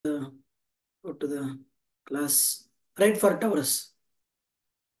to the class. Right for Taurus.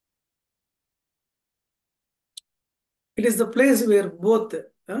 It is the place where both,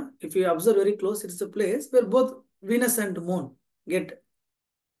 if you observe very close, it is the place where both Venus and Moon get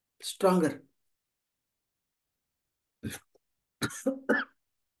stronger.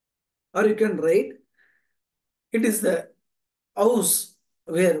 Or you can write, it is the house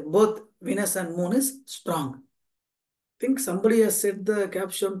where both Venus and Moon is strong. I think somebody has set the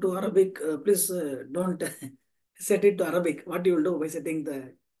caption to Arabic. Please don't set it to Arabic. What you will do by setting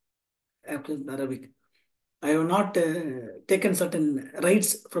the caption to Arabic? I have not taken certain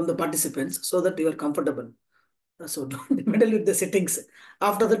rights from the participants so that you are comfortable. So don't meddle with the settings.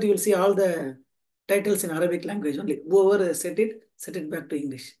 After that, you will see all the titles in Arabic language only. Whoever set it back to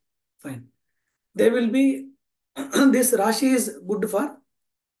English. Fine. There will be, this Rashi is good for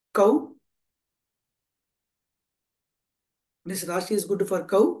cow. This Rashi is good for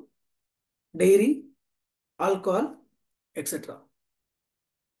cow, dairy, alcohol, etc.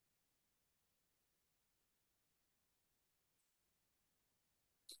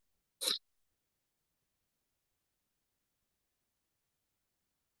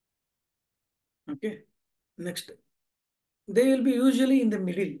 Okay. Next. They will be usually in the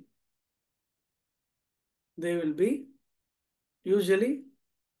middle. They will be usually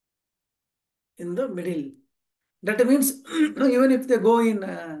in the middle. That means even if they go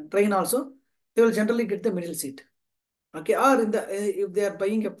in train also, they will generally get the middle seat. Okay, or in the if they are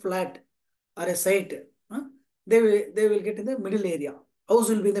buying a flat or a site, they will get in the middle area. House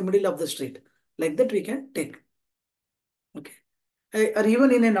will be in the middle of the street. Like that we can take. Okay, or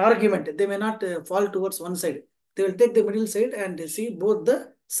even in an argument, they may not fall towards one side. They will take the middle side and see both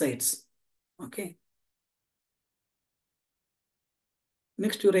the sides. Okay.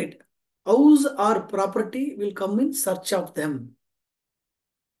 Next you write, house or property will come in search of them.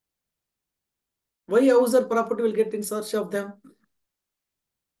 Why house or property will get in search of them?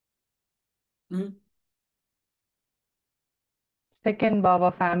 Second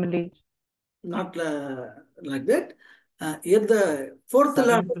bhava, family. Not like that. Here the fourth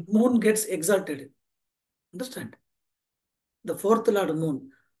lord moon gets exalted. Understand? The fourth lord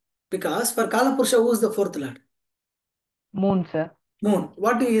moon. Because for Kala Purusha, who is the fourth lord? Moon, sir. Moon.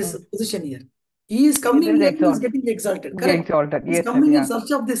 What is his position here? He is He coming is here and is exalted. getting exalted. Correct. Exalted. He is Yes, sir. coming in Yeah.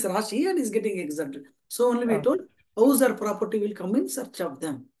 search of this Rashi and is getting exalted. So only we told house or property will come in search of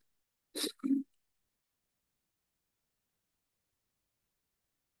them.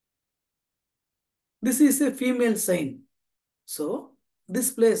 This is a female sign. So this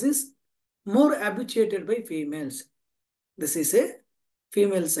place is more habituated by females. This is a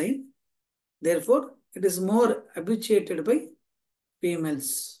female sign. Therefore, it is more habituated by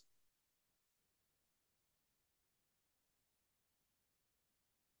females.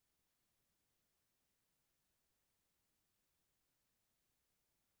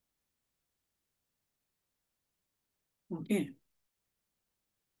 Okay.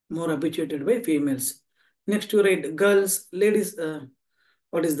 More habituated by females. Next, you write girls, ladies.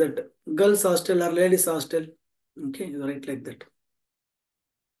 What is that? Girls hostel or ladies hostel. Okay, you write like that.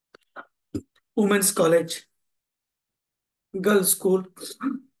 Women's college, girls school.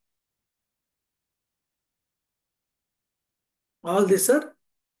 All these are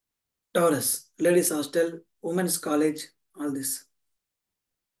Taurus. Ladies hostel, women's college, all this.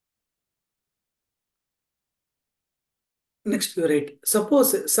 Next, you write.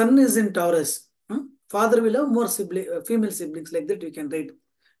 Suppose son is in Taurus. Father will have more female siblings. Like that, you can write.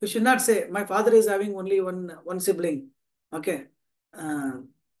 You should not say, my father is having only one sibling. Okay.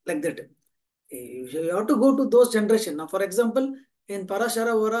 Like that. You have to go to those generation. Now, for example, in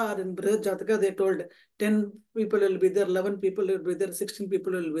Parashara Vora or in Brihad Jataka, they told 10 people will be there, 11 people will be there, 16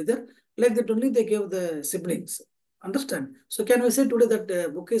 people will be there. Like that only they gave the siblings. Understand? So can we say today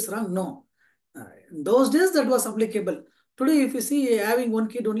that book is wrong? No. In those days that was applicable. Today, if you see having one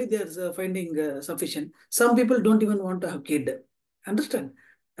kid only, they are finding sufficient. Some people don't even want to have kid. Understand?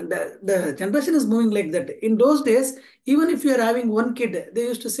 And the generation is moving like that. In those days, even if you are having one kid, they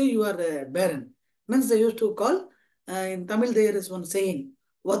used to say you are barren. Means they used to call, in Tamil there is one saying,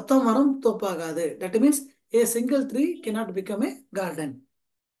 Vattamaram Topagade. That means a single tree cannot become a garden.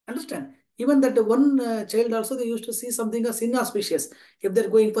 Understand? Even that one child also, they used to see something as inauspicious. If they're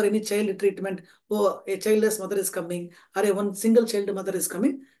going for any child treatment, oh, a childless mother is coming, or a one single child mother is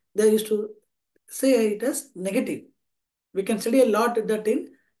coming, they used to say it as negative. We can study a lot that in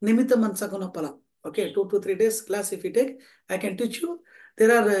Nimitta Mansakuna Pala. Okay, 2 to 3 days class if you take, I can teach you.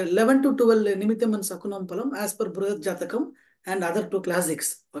 There are 11 to 12 Nimitta Mansakunam Palam as per Brihad Jatakam and other two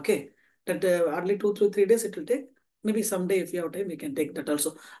classics. Okay, that hardly 2 to 3 days it will take. Maybe someday, if you have time, we can take that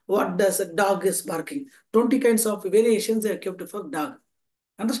also. What does a dog is barking? 20 kinds of variations are kept for dog.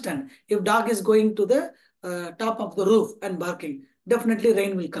 Understand? If dog is going to the top of the roof and barking, definitely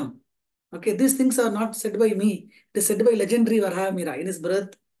rain will come. Okay, these things are not said by me. It is said by legendary Varahamira in his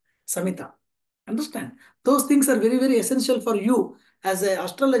birth, Samhita. Understand? Those things are very, very essential for you as an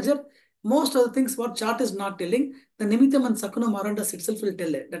astrologer. Most of the things what chart is not telling, the Nimitam and Sakuna Marandas itself will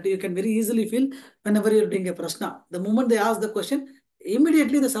tell it. That you can very easily feel whenever you're doing a prashna. The moment they ask the question,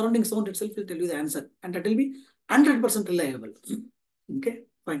 immediately the surrounding sound itself will tell you the answer. And that will be 100% reliable. Okay,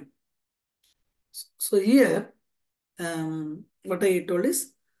 fine. So here, what I told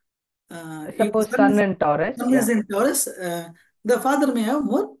is, if Suppose Sun in Taurus. Sun Yeah. is in Taurus, the father may have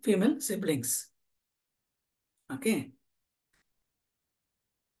more female siblings. Okay.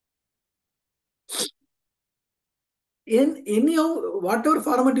 In anyhow, whatever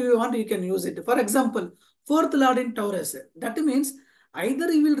format you want, you can use it. For example, fourth lord in Taurus. That means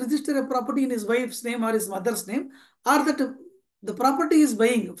either he will register a property in his wife's name or his mother's name, or that the property is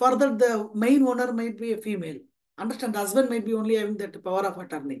buying. Further, the main owner might be a female. Understand? The husband might be only having that power of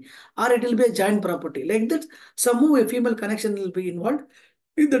attorney, or it will be a joint property. Like that, somehow a female connection will be involved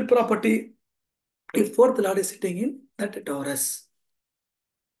in that property if fourth lord is sitting in that Taurus.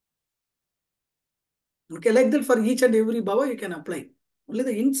 Okay, like that for each and every bhava you can apply. Only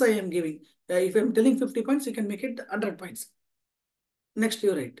the hints I am giving. If I am telling 50 points, you can make it 100 points. Next,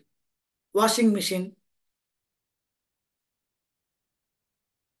 you write. Washing machine,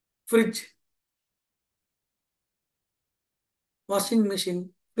 fridge, washing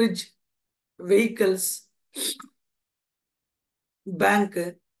machine, fridge, vehicles, bank,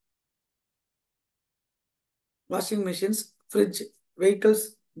 washing machines, fridge,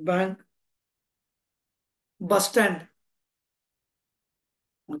 vehicles, bank, bus stand.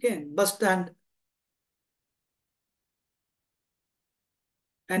 Okay, bus stand.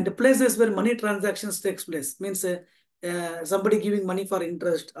 And the places where money transactions takes place means somebody giving money for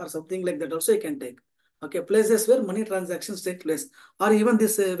interest or something like that also you can take. Okay, places where money transactions take place, or even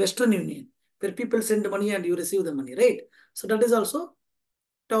this Western Union where people send money and you receive the money, right? So that is also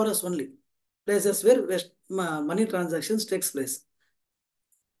Taurus only. Places where money transactions takes place.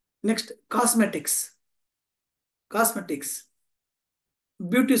 Next, cosmetics. Cosmetics.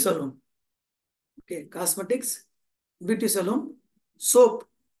 Beauty salon. Okay, cosmetics, beauty salon, soap,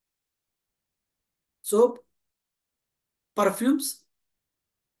 soap, perfumes,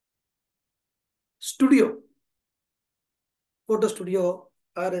 studio, photo studio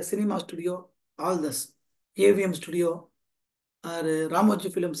or a cinema studio, all this, AVM studio or a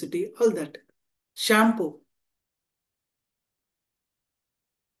Ramoji Film City, all that. Shampoo,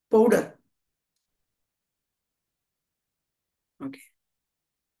 powder. Okay.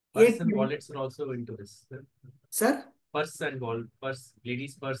 Purse and wallets are also into this. Sir? Purse and purse,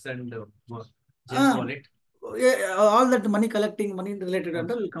 ladies' purse and gents' Ah, wallet. yeah, all that money collecting, money related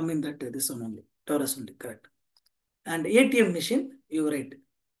and all will come in that this one only. Taurus only, correct. And ATM machine, you write.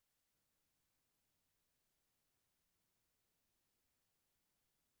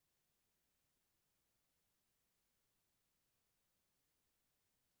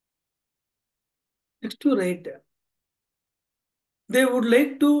 Next to write. They would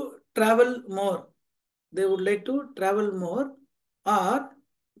like to travel more. They would like to travel more, or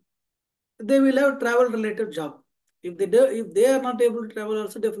they will have travel related job. If they do, if they are not able to travel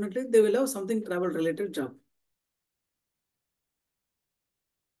also, definitely they will have something travel related job.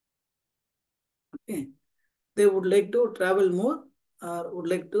 Okay. They would like to travel more or would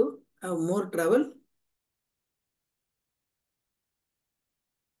like to have more travel.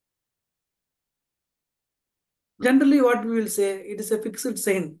 Generally, what we will say, it is a fixed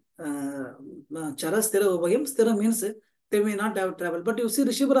sign. Chara, Sthira, Ubhayam. Sthira means they may not have travel. But you see,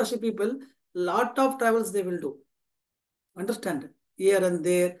 Rishabh Rashi people, lot of travels they will do. Understand? Here and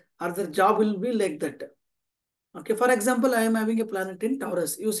there, or their job will be like that. Okay, for example, I am having a planet in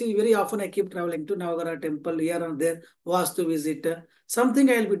Taurus. You see, very often I keep traveling to Navagara temple here and there, Vastu visit, something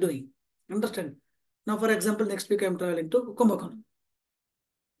I will be doing. Understand? Now, for example, next week I am traveling to Kumbhakonam.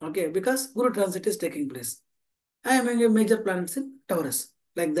 Okay, because Guru transit is taking place. I am having a major planets in Taurus,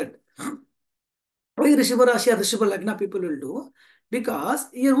 like that. Why Rishabha Rashi or Rishabha Lagna people will do? Because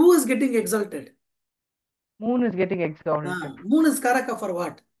here who is getting exalted? Moon is getting exalted. Moon is Karaka for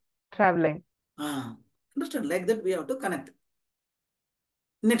what? Traveling. Understand? Like that we have to connect.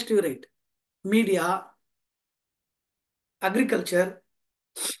 Next you write. Media, agriculture,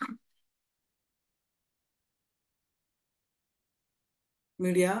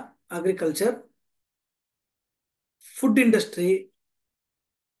 media, agriculture, food industry,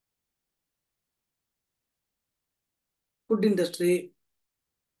 food industry,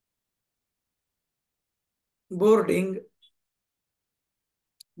 boarding,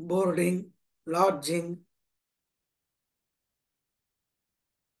 lodging,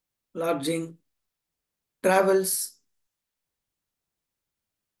 travels,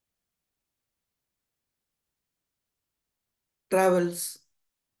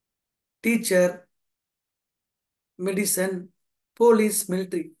 teacher, medicine, police,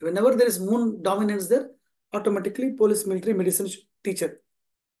 military. Whenever there is moon dominance there, automatically police, military, medicine, teacher.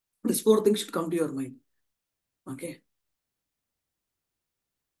 These four things should come to your mind. Okay.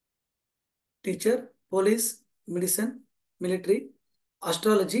 Teacher, police, medicine, military,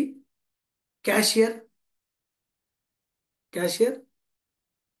 astrology, cashier,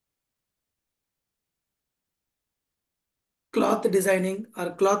 cloth designing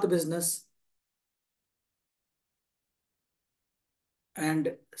or cloth business,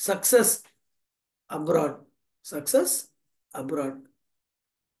 and success abroad.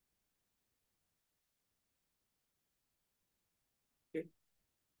 Okay.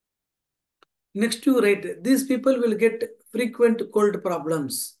 Next you write, these people will get frequent cold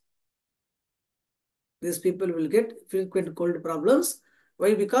problems.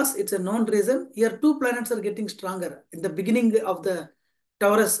 Why? Because it's a known reason. Here two planets are getting stronger. In the beginning of the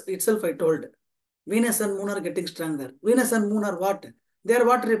Taurus itself, I told. Venus and Moon are getting stronger. Venus and Moon are what? They are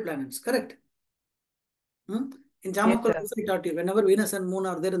watery planets, correct? In Jamakal, Yes, I taught you, whenever Venus and Moon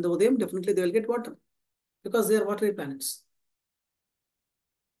are there in the Udayam, definitely they will get water. Because they are watery planets.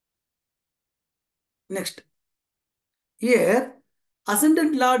 Next. Here,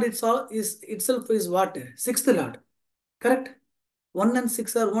 Ascendant Lord itself is what? Sixth Lord. Correct? 1 and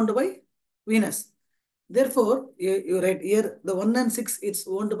 6 are owned by Venus. Therefore, you write here, the 1 and 6 is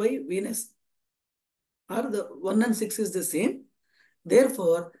owned by Venus. Or the 1 and 6 is the same.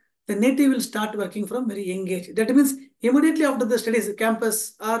 Therefore, the native will start working from very young age. That means immediately after the studies,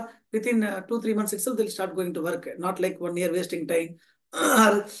 campus, or within 2-3 months itself, they'll start going to work. Not like 1 year wasting time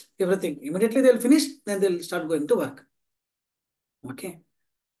or everything. Immediately they'll finish, then they'll start going to work. Okay.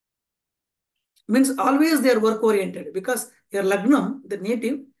 Means always they are work oriented, because your Lagnam, the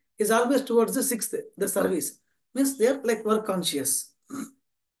native, is always towards the 6th, the service. Means they are like work conscious.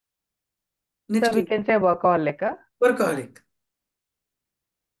 Next, so we can say workaholic. Workaholic.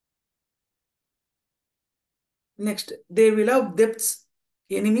 Next, they will have debts,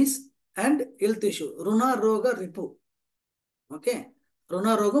 enemies, and health issue. Runa, Roga, Ripu. Okay.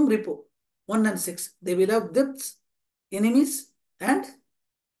 Runa, Rogam, Ripu. 1 and 6. They will have debts, enemies, and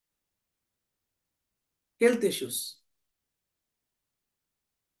health issues.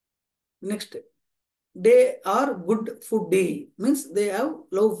 Next, they are good foodie. Means they have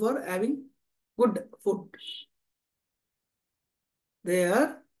love for having good food. They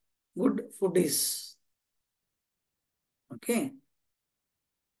are good foodies. Okay.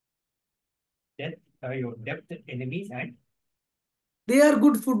 Your depth enemies and They are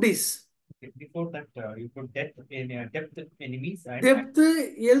good foodies. before that you put depth enemies and Depth,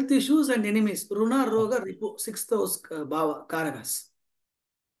 health issues, and enemies. Runa, Roga, Ripu. 6th house Bhava, Karagas.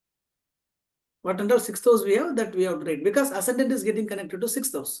 What under 6th house we have, that we have to write. Because Ascendant is getting connected to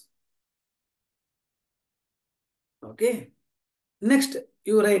 6th house. Okay. Next,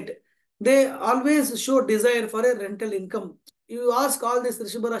 you write, they always show desire for a rental income. You ask all these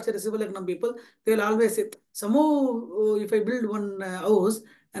Rishabharashtra, Rishabhalagnam people, they will always say, somehow, if I build one house,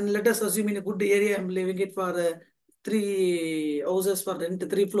 and let us assume in a good area, I'm living it for 3 houses for rent,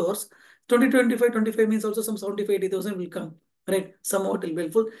 3 floors, 25 means also some 75-80,000 will come, right? Somehow it will be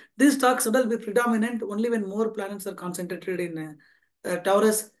helpful. This talks will be predominant only when more planets are concentrated in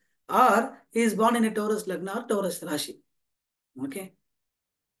Taurus, or he is born in a Taurus Lagna or Taurus Rashi. Okay.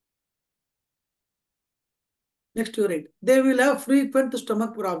 Next you read. They will have frequent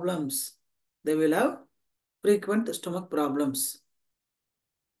stomach problems. They will have frequent stomach problems.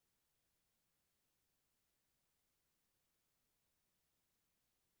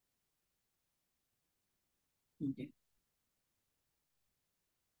 Okay.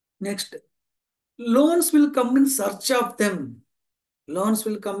 Next, loans will come in search of them. Loans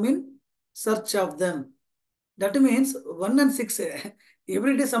will come in search of them. That means 1 and 6.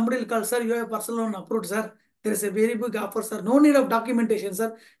 Every day somebody will call, sir, you have personal loan approved, sir. There is a very big offer, sir. No need of documentation,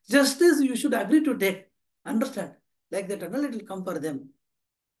 sir. Just as you should agree to take. Understand? Like that, and it will come for them.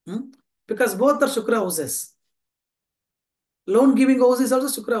 Because both are Shukra houses. Loan giving house is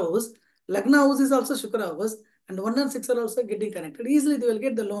also Shukra house. Lagna house is also Shukra house. And 1 and 6 are also getting connected. Easily they will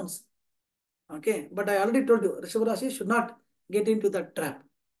get the loans. Okay. But I already told you, Rishabh Rashi should not get into that trap.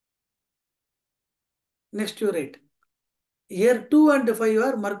 Next you write. Here 2 and 5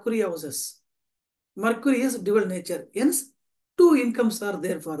 are Mercury houses. Mercury is dual nature. Hence, two incomes are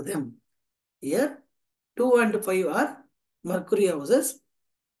there for them. Here, 2 and 5 are Mercury houses.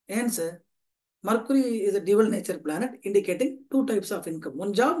 Hence, Mercury is a dual nature planet indicating two types of income.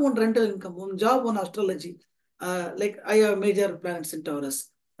 One job, one rental income. One job, one astrology. Like I have major planets in Taurus.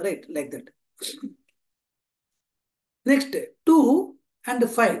 Right, like that. Next, 2 and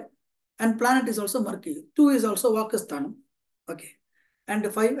 5. And planet is also Mercury. 2 is also Vakasthanam. Okay.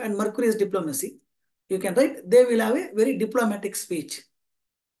 And 5 and Mercury is diplomacy. You can write, they will have a very diplomatic speech.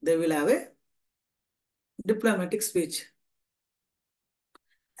 They will have a diplomatic speech.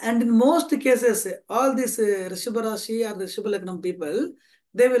 And in most cases, all these Rishabha Rashi or Rishabha Lagnam people,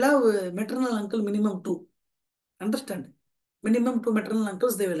 they will have maternal uncle minimum 2. Understand? Minimum 2 maternal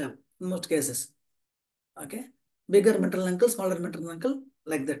uncles they will have in most cases. Okay? Bigger maternal uncle, smaller maternal uncle,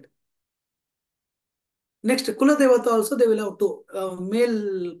 like that. Next, Kula Devata also they will have 2.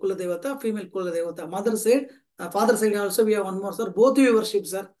 Male Kula Devata, female Kula Devata. Mother side, father side also we have one more, sir. Both we worship,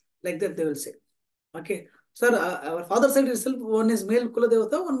 sir. Like that they will say. Okay. Sir, our father side itself, one is male Kula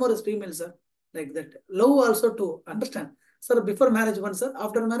Devata, one more is female, sir. Like that. Love also 2. Understand? Sir, before marriage 1, sir.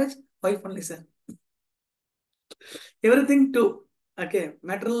 After marriage, wife only, sir. Everything 2. Okay.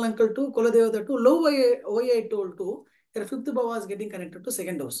 Maternal uncle 2, Kula Devata 2. Love why I told 2. Your fifth bhava is getting connected to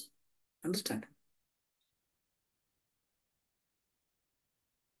second house. Understand?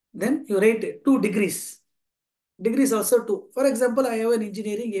 Then you write 2 degrees. Degrees also 2. For example, I have an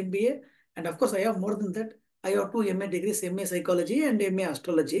engineering MBA, and of course, I have more than that. I have 2 MA degrees, MA psychology and MA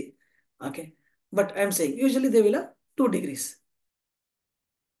astrology. Okay. But I am saying, usually they will have 2 degrees.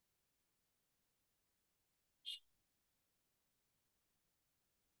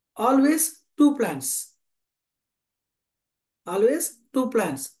 Always 2 plans. Always 2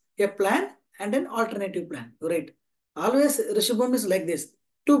 plans. A plan and an alternative plan. Right. Always Rishabham is like this.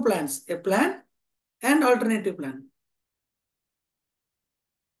 2 plans. A plan and alternative plan.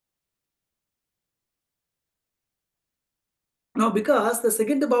 Now, because the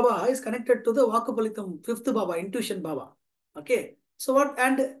second Baba is connected to the Vakapalitam, fifth Baba, intuition Baba. Okay. So what,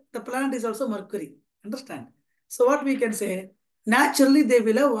 and the planet is also Mercury. Understand? So what we can say, naturally they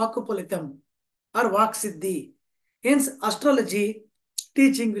will have Vakapalitam or Vaksiddhi. Hence, astrology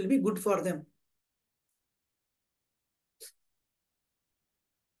teaching will be good for them.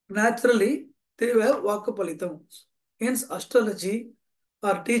 Naturally, they will have Vakapalitam. Hence, astrology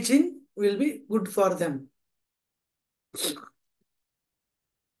or teaching will be good for them.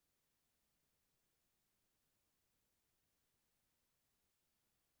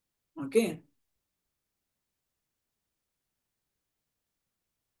 Okay.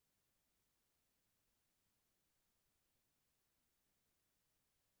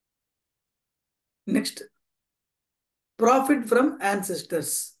 Next, profit from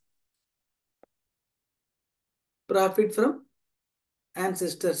ancestors. Profit from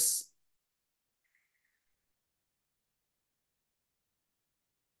ancestors.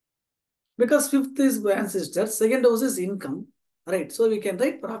 Because fifth is ancestors, second house is income. Right. So we can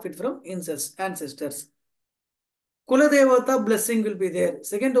write profit from ancestors. Kula Devata blessing will be there.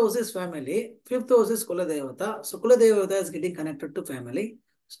 Second house is family. Fifth house is Kula Devata. So Kula Devata is getting connected to family.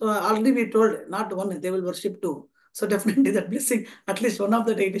 So already we told not one, they will worship 2. So definitely that blessing, at least one of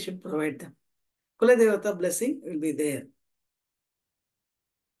the deity should provide them. Kula Devata blessing will be there.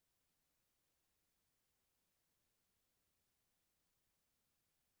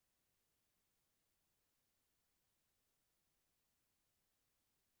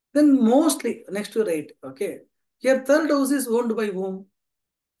 Then mostly, next to right, okay. Here third house is owned by whom?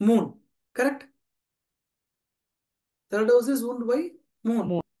 Moon, correct? Third house is owned by Moon.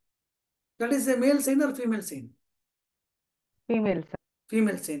 Moon. That is a male sign or female sign? Female, sir.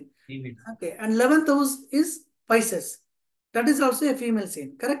 Female sign. Female. Okay. And 11th house is Pisces. That is also a female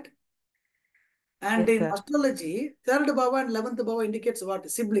sign, correct? And Yes, in sir. astrology, third bhava and 11th bhava indicates what?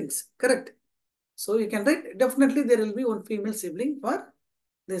 Siblings, correct? So you can write, definitely there will be one female sibling for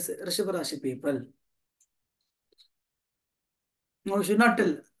this Rishabha Rashi people. No, you should not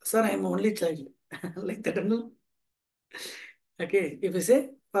tell, sir, I am only child. Like that, no? Okay. If you say,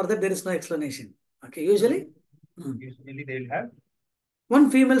 for that there is no explanation. Okay. Usually, Usually they will have one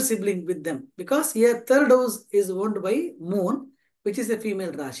female sibling with them, because here third house is owned by Moon, which is a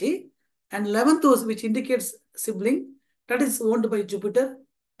female Rashi, and 11th house, which indicates sibling, that is owned by Jupiter,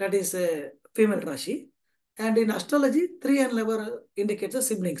 that is a female Rashi. And in astrology, 3 and 11 indicates the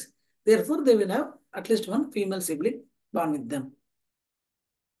siblings. Therefore, they will have at least one female sibling born with them.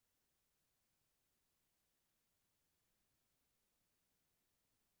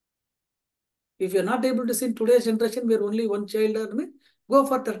 If you are not able to see in today's generation, where only one child or Go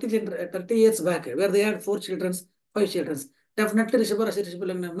for 30 years back, where they had 4 children, 5 children. Definitely Rishabha Rashi, Rishabha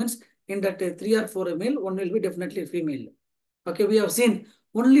Lagna means in that 3 or 4 male, one will be definitely female. Okay, we have seen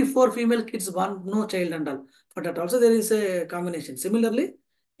only 4 female kids born, no child and all. But that also there is a combination. Similarly,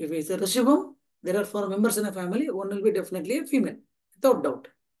 if it's a Rishabham, there are 4 members in a family, one will be definitely a female, without doubt.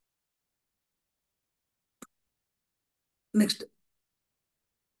 Next.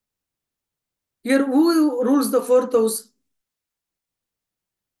 Here, who rules the 4th house?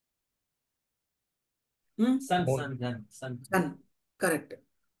 Sun. Correct.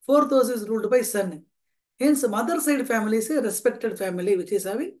 4th house is ruled by Sun. Hence, mother side family is a respected family which is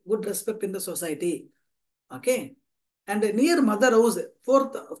having good respect in the society. Okay. And near mother house,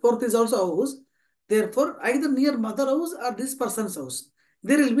 fourth is also a house. Therefore, either near mother house or this person's house,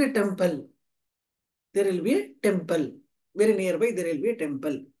 there will be a temple. There will be a temple. Very nearby, there will be a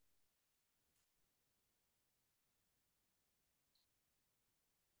temple.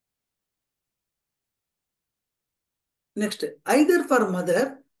 Next, either for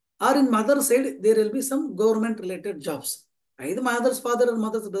mother or in mother side, there will be some government related jobs. Either mother's father or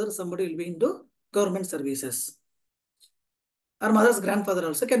mother's brother, somebody will be into government services. Or mother's grandfather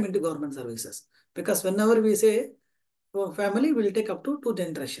also can be into government services. Because whenever we say family, will take up to 2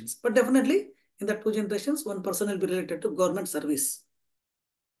 generations. But definitely, in that 2 generations, one person will be related to government service.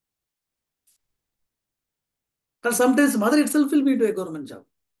 Or sometimes mother itself will be into a government job.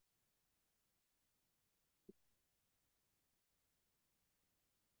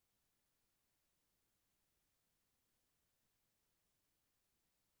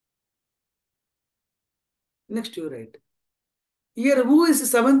 Next, you write. Here, who is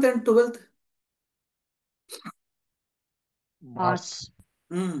 7th and 12th? Mars.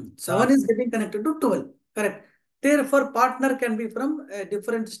 7 is getting connected to 12. Correct. Therefore, partner can be from a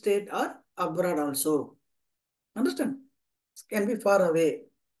different state or abroad also. Understand? Can be far away.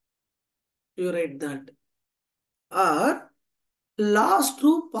 You write that. Or last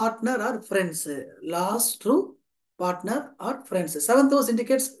true partner or friends. Last true partner or friends. 7th house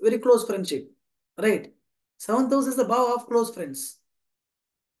indicates very close friendship. Right. 7th house is the bow of close friends.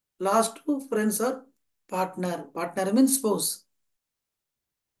 Last two friends or partner. Partner means spouse.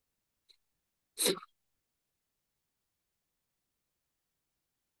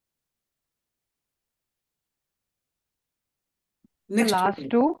 The Next. last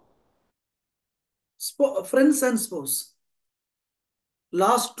two. Friends and spouse.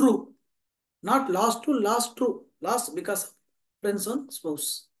 Last true. Not last two, last true. Last because of friends and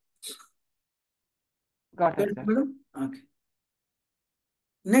spouse. Got Got it, it, sir. madam? Okay.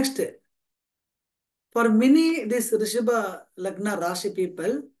 Next. For many, this Rishabha Lagna Rashi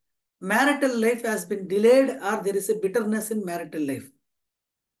people, marital life has been delayed or there is a bitterness in marital life.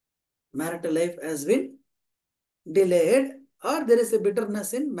 Marital life has been delayed or there is a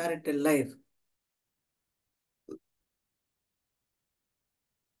bitterness in marital life.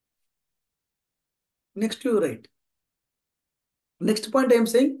 Next you write. Next point I am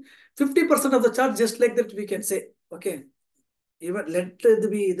saying 50% of the chart just like that we can say. Okay. Even let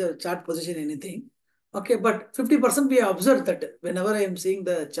it be the chart position anything. Okay, but 50% we have observed that whenever I am seeing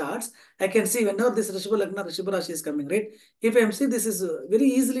the charts, I can see whenever this Rishabha Lagna, Rishabha Rashi is coming, right? If I am seeing this is very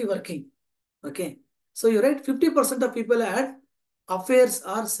easily working. Okay. So you write 50% of people had affairs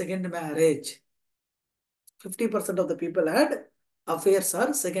or second marriage. 50% of the people had affairs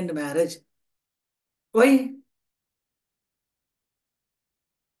or second marriage. Why?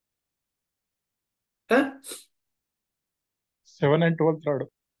 Huh? 7 and 12 third.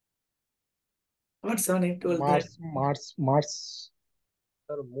 What 7, 8, 12, Mars.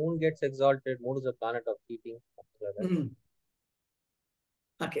 Sir, moon gets exalted. Moon is a planet of cheating. Something like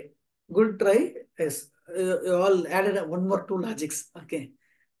that. Okay. Good try. Yes. You all added one more 2 logics. Okay.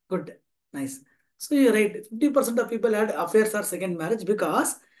 Good. Nice. So you're right. 50% of people had affairs or second marriage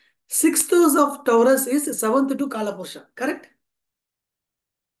because 6th house of Taurus is 7th to Kalapurusha. Correct?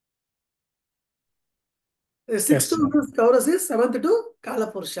 6th Yes, sir. house of Taurus is 7th to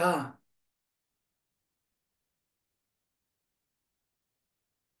Kalapurusha.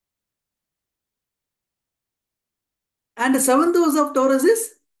 And 7th house of Taurus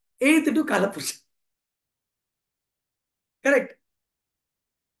is 8th to Kalapurusha. Correct?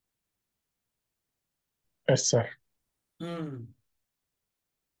 Yes, sir.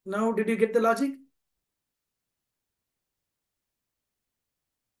 Now, did you get the logic?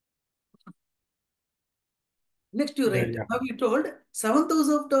 Next, you write. Yeah. Now, you told 7th house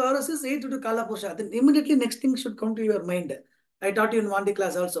of Taurus is 8th to Kalapurusha. Then immediately next thing should come to your mind. I taught you in one day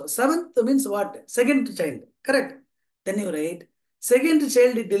class also. 7th means what? Second child. Correct? Then you write, second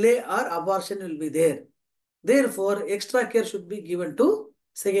child delay or abortion will be there. Therefore, extra care should be given to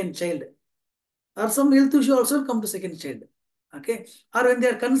second child. Or some health issue also come to second child. Okay. Or when they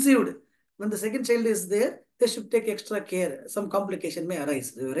are conceived, when the second child is there, they should take extra care. Some complication may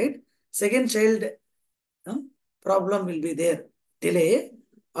arise, right? Second child problem will be there. Delay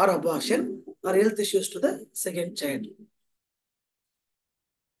or abortion or health issues to the second child.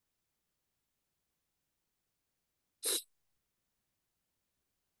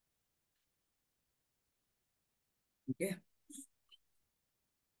 Okay.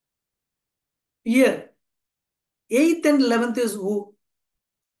 Here, 8th and 11th is who?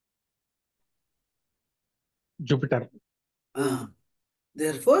 Jupiter.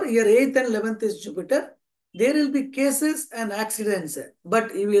 Therefore, here 8th and 11th is Jupiter. There will be cases and accidents,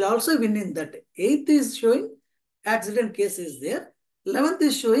 but he will also win in that. 8th is showing accident case is there. 11th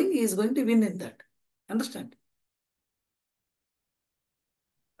is showing he is going to win in that. Understand?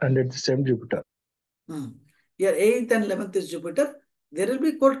 And it's the same Jupiter. Here 8th and 11th is Jupiter. There will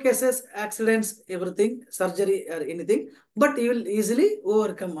be court cases, accidents, everything, surgery or anything, but you will easily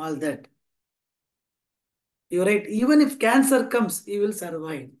overcome all that. You're right. Even if cancer comes, you will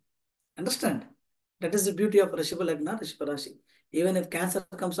survive. Understand? That is the beauty of Rishabha Lagna, Rishabha Rashi. Even if cancer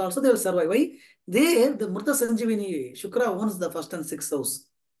comes also, they will survive. Why? The Murta Sanjivini, Shukra owns the first and sixth house.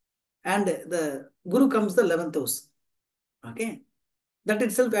 And the Guru comes the 11th house. Okay? That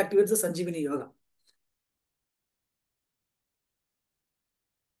itself activates the Sanjivini Yoga.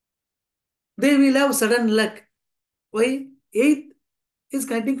 They will have sudden luck. Why? 8th is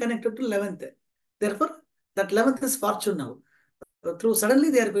getting connected to 11th. Therefore, that 11th is fortune now. Through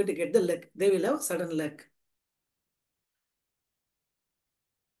suddenly they are going to get the luck. They will have sudden luck.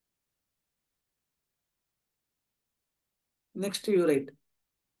 Next you write.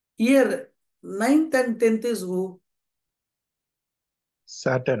 Here, 9th and 10th is who?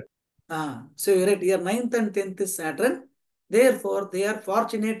 Saturn. So you write here 9th and 10th is Saturn. Therefore, they are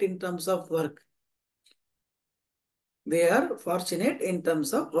fortunate in terms of work. They are fortunate in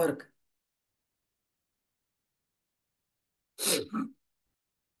terms of work.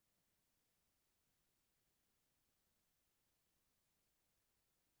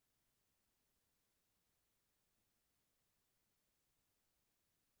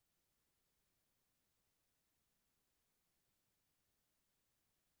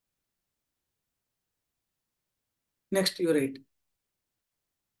 Next you write.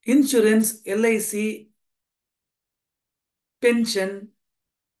 Insurance, LIC, pension,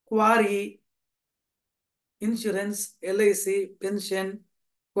 quarry, insurance, LIC, pension,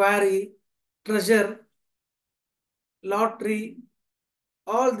 quarry, treasure, lottery,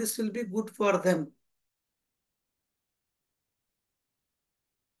 all this will be good for them.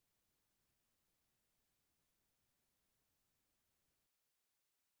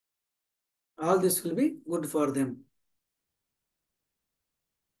 All this will be good for them.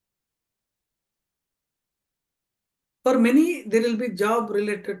 For many, there will be job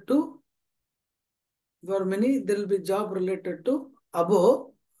related to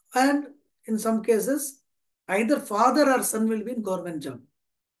above, and in some cases, either father or son will be in government job.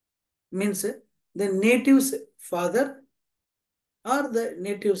 Means the native's father or the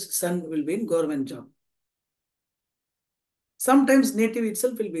native's son will be in government job. Sometimes native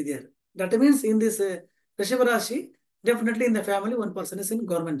itself will be there. That means in this Rishabha Rashi, definitely in the family, one person is in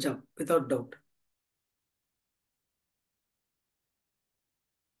government job, without doubt.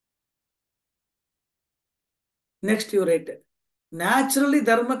 Next, you write. Naturally,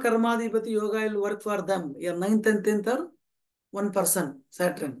 Dharma Karmadipati Yoga will work for them. Your 9th and 10th are one person,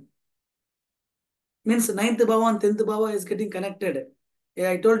 Saturn. Means 9th Bhava and 10th Bhava is getting connected. Yeah,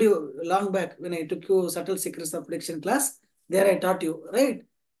 I told you long back when I took you Subtle Secrets of Prediction class. There I taught you, right?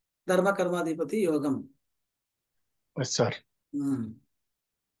 Dharma Karmadipati Yogam. Yes, sir.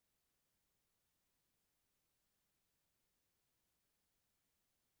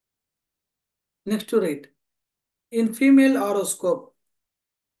 Next to write. In female horoscope,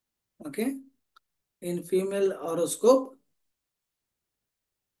 okay? In female horoscope,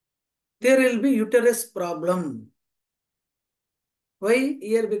 there will be uterus problem. Why?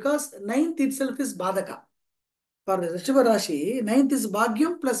 Here because 9th itself is Badaka. For Rishabha Rashi, 9th is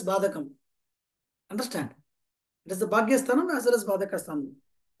Bhagyam plus Badakam. Understand? It is the Bhagyasthanam as well as Badakasthanam.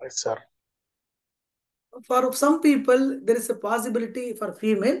 Yes, sir. For some people, there is a possibility for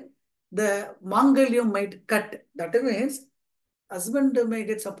female, the Mangalium might cut. That means husband may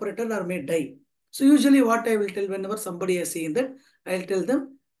get separated or may die. So usually what I will tell whenever somebody is seeing that, I will tell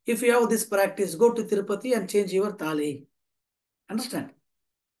them, if you have this practice, go to Tirupati and change your thali. Understand?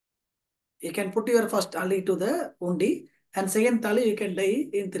 You can put your first thali to the undi and second thali you can die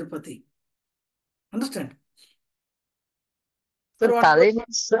in Tirupati. Understand? Sir, what? Tale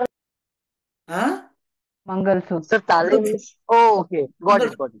means, sir. Huh? Mangalsutra. Sir, Tale means. Oh, okay. Got it.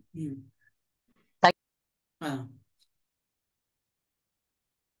 Mangal. Got it. Hmm. Thank- Ah.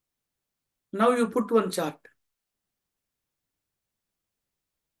 Now you put one chart.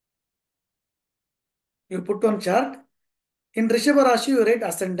 You put one chart. In Rishabha Rashi, you write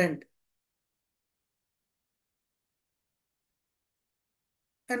ascendant.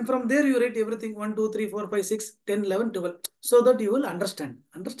 And from there, you write everything 1, 2, 3, 4, 5, 6, 10, 11, 12. So that you will understand.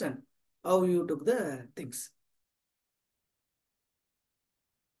 Understand how you took the things.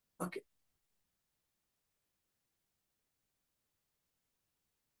 Okay.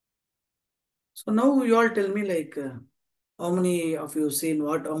 So now you all tell me like how many of you seen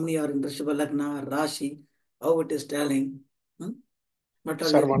what, how many are in Rishabha Lagna, Rashi, how it is telling. Hmm? What are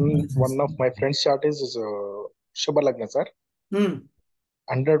Sir, your one experiences? of my friend's chart is Shubha Lagna, sir. Hmm.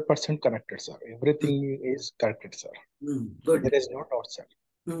 100% connected, sir. Everything is connected, sir. Good. There is no doubt, sir.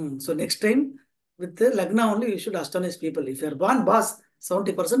 So next time with the Lagna only you should astonish people. If you are born boss,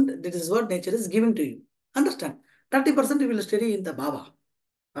 70%, this is what nature is giving to you. Understand? 30% you will study in the Baba.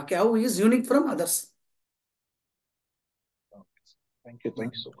 Okay, how he is unique from others. Thank you so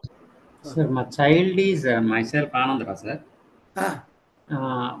much. Sir, my child is myself Anandra, sir. Ah,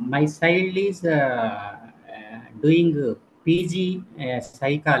 My child is doing PG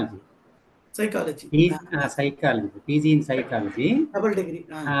psychology. psychology. Psychology, PG in psychology. Double degree.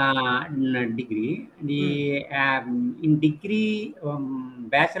 Degree. In degree,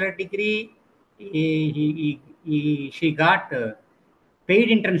 bachelor degree, she got paid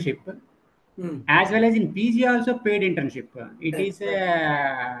internship. As well as in PG also paid internship. It Correct, is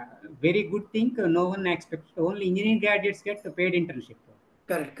a very good thing. No one expects. Only engineering graduates get paid internship.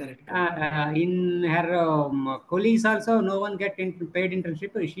 correct. In her colleagues also, no one get paid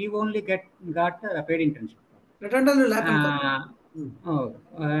internship. She only got paid internship. Returnal will happen for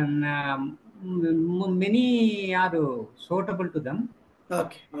Many are suitable to them.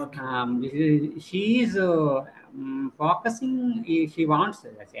 Okay. She is focusing. She wants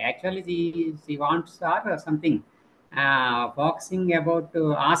actually she wants or something focusing about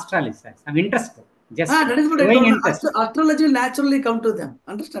astrology. Some interest, just that is what I showing told. interest. Astrology will naturally come to them.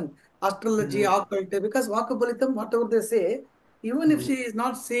 Understand? Astrology, occult, because Vakabalitam, whatever they say, even if she is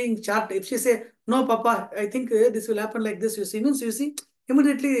not saying chart, if she say, no, Papa, I think this will happen like this, you see, means you see,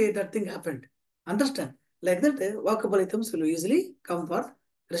 immediately that thing happened. Understand? Like that, Vakabalitams will easily come for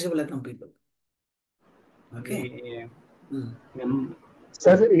Rishabha people. Okay.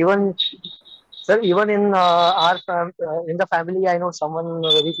 Sir, even in in the family, I know someone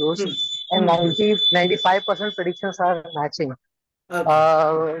very close, and 95% predictions are matching.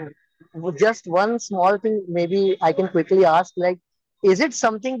 Okay. Just one small thing, maybe I can quickly ask, like, is it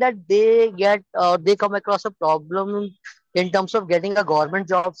something that they get, they come across a problem in terms of getting a government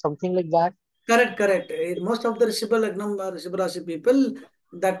job, something like that? Correct. In most of the Rishabha Lagnam or Rishabha Rashi people,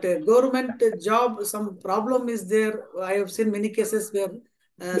 that government job, some problem is there. I have seen many cases where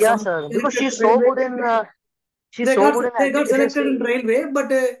Yeah, some sir, because selected she's so railway, good in, she's so good in they got selected in efficiency. railway,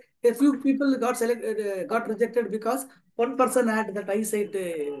 but a few people got selected, got rejected because one person had that eyesight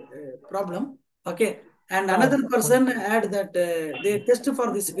problem. Okay, and another person had that they test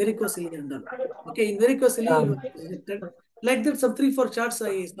for this varicocele and all. Okay, in varicocele he was rejected. Like that, some 3, 4 charts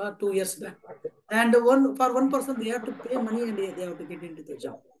I saw 2 years back. And one person they have to pay money and they have to get into the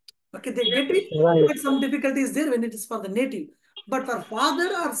job. Okay, they get it, Right. but some difficulty is there when it is for the native. But for father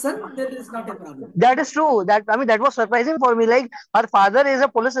or son, there is not a problem. That is true. That was surprising for me. Like, her father is a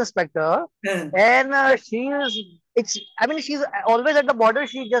police inspector, and she is. She's always at the border.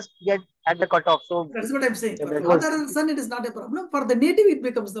 She just get at the cutoff. So That's what I'm saying. For that father was. and son, it is not a problem. For the native, it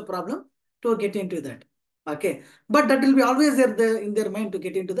becomes the problem to get into that. Okay. But that will be always there in their mind to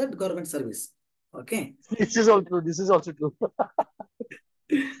get into that government service. Okay. This is all true. This is also true.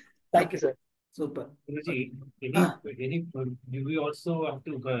 Thank you, sir. Super. Guruji, Ah. do we also have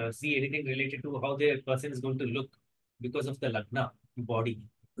to see anything related to how the person is going to look because of the lagna body?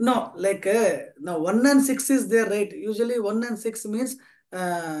 No, like now 1 and 6 is there, right? Usually 1 and 6 means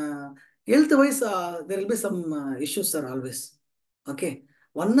health wise there will be some issues are always. Okay.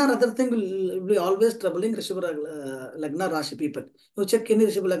 One or other thing will be always troubling Rishabha Lagna Rashi people. You check any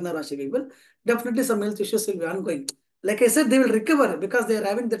Rishabha Lagna Rashi people, definitely some health issues will be ongoing. Like I said, they will recover because they are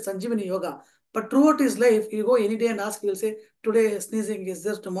having that Sanjeevani yoga. But throughout his life, you go any day and ask, he will say, today sneezing is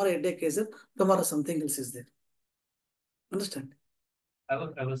there, tomorrow headache is there, tomorrow something else is there. Understand? I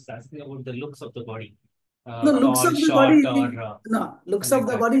was asking about the looks of the body. No, looks Tall, of the short, body, or no, looks like of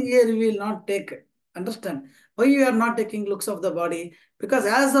the that. body here we will not take. Understand? Why you are not taking looks of the body? Because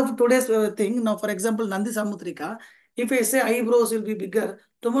as of today's thing, now for example, Nandi Samutrika, If I say eyebrows will be bigger,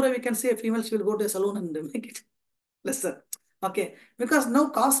 tomorrow we can say a female, she will go to a salon and make it lesser. Okay, because now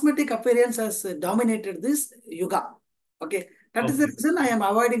cosmetic appearance has dominated this yuga. Okay, that is the Okay. reason I am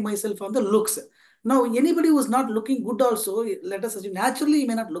avoiding myself on the looks. Now, anybody who is not looking good also, let us assume, naturally he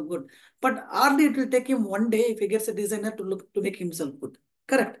may not look good, but hardly it will take him one day if he gets a designer to make himself good.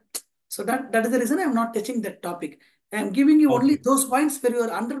 Correct. So that is the reason I am not touching that topic. I am giving you only Okay. those points where you are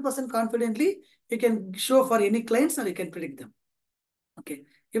 100% confidently, you can show for any clients or you can predict them. Okay.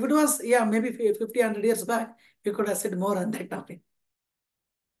 If it was, yeah, maybe 50, 100 years back, you could have said more on that topic.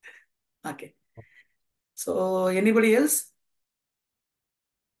 Okay. So, anybody else?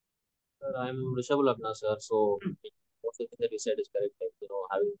 Sir, I'm Rishabh Lagna, sir. So Hmm. most of the thing that you said is correct. Like,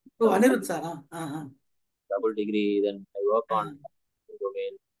 having Oh, double Anirudh degree, sir. Huh? double degree, then I work on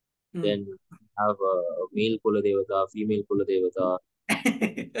domain, Hmm. then have a male Kuladevata, female Kuladevata.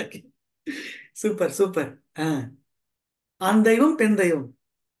 Okay. Super. ஆண் தெய்வம், பெண் தெய்வம்.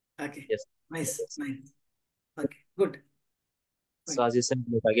 Okay. Yes. Nice. Yes. Okay. Good. So as you said,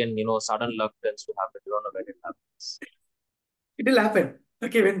 like, again, sudden luck tends to happen. You don't know when it happens. It will happen.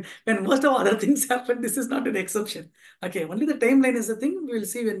 Okay. When most of other things happen, this is not an exception. Okay. Only the timeline is the thing we will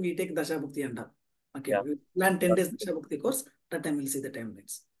see when we take Dasha Bhukti and up. Okay. Yeah. We plan 10 days Dasha Bhukti course. That time we'll see the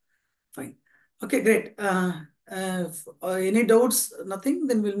timelines. Fine. Okay, great. Any doubts? Nothing?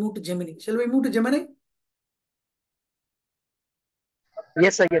 Then we'll move to Gemini. Shall we move to Gemini?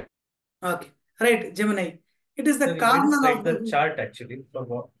 Yes, sir. Yes. Okay. Right, Gemini. It is the So you made us cardinal write of the chart actually for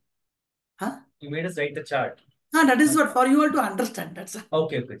what? Huh? You made us write the chart. That is what for you all to understand. That's all.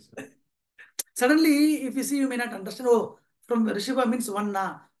 Okay. Suddenly, if you see, you may not understand. Oh, from Rishabha means one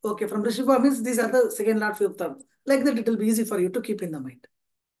na. Okay, from Rishabha means these are the second lord, fifth lord. Like that, it will be easy for you to keep in the mind.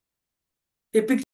 A picture